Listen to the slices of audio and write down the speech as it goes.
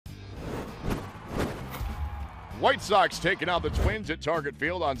White Sox taking on the Twins at Target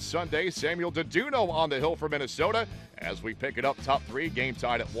Field on Sunday. Samuel Deduno on the hill for Minnesota as we pick it up top three, game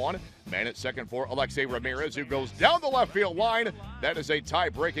tied at 1. Man at second for Alexei Ramirez, who goes down the left field line. That is a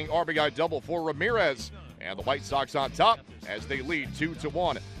tie-breaking RBI double for Ramirez. And the White Sox on top as they lead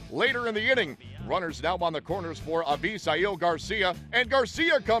 2-1. Later in the inning, runners now on the corners for Avisail Garcia, and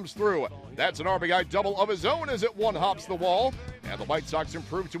Garcia comes through. That's an RBI double of his own as it one-hops the wall. And the White Sox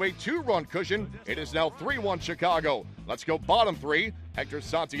improve to a 2-run cushion. It is now 3-1 Chicago. Let's go bottom three. Hector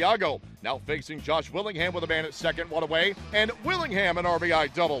Santiago now facing Josh Willingham with a man at second, one away, and Willingham an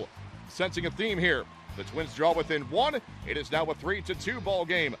RBI double. Sensing a theme here. The Twins draw within 1. It is now a 3-2 ball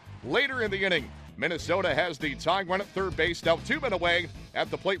game. Later in the inning, Minnesota has the tying run at third base, now 2 men away. At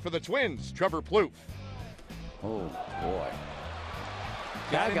the plate for the Twins, Trevor Plouffe. Oh, boy.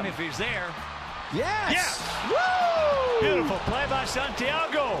 Got him if he's there. Yes! Yes! Woo! Beautiful play by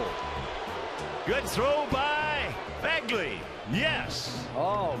Santiago. Good throw by Bagley. Yes.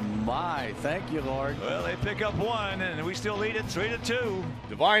 Oh, my. Thank you, Lord. Well, they pick up 1, and we still lead it 3-2.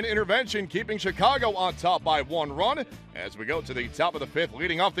 Divine intervention keeping Chicago on top by 1 run. As we go to the top of the 5th,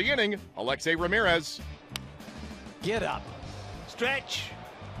 leading off the inning, Alexei Ramirez. Get up. Stretch.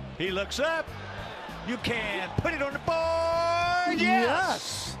 He looks up. You can put it on the board.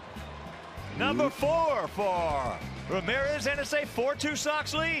 Yes. Number 4 for Ramirez, and it's a 4-2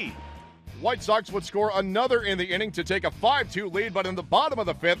 Sox lead. White Sox would score another in the inning to take a 5-2 lead, but in the bottom of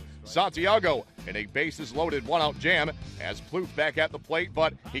the 5th, Santiago in a bases-loaded one-out jam has Plouffe back at the plate,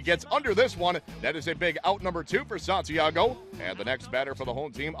 but he gets under this one. That is a big out number 2 for Santiago. And the next batter for the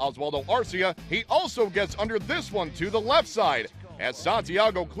home team, Oswaldo Arcia, he also gets under this one to the left side. As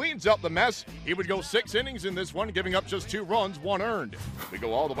Santiago cleans up the mess, he would go 6 innings in this one, giving up just 2 runs, 1 earned. We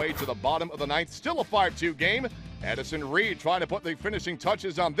go all the way to the bottom of the 9th, still a 5-2 game. Addison Reed trying to put the finishing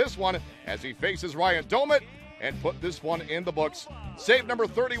touches on this one as he faces Ryan Domit and put this one in the books. Save number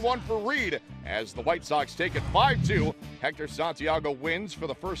 31 for Reed as the White Sox take it 5-2. Hector Santiago wins for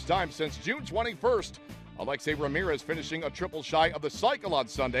the first time since June 21st. Alexei Ramirez finishing a triple shy of the cycle on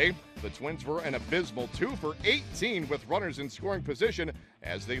Sunday. The Twins were an abysmal 2 for 18 with runners in scoring position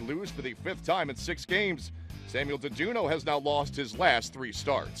as they lose for the 5th time in 6 games. Samuel Deduno has now lost his last 3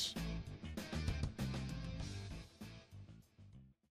 starts.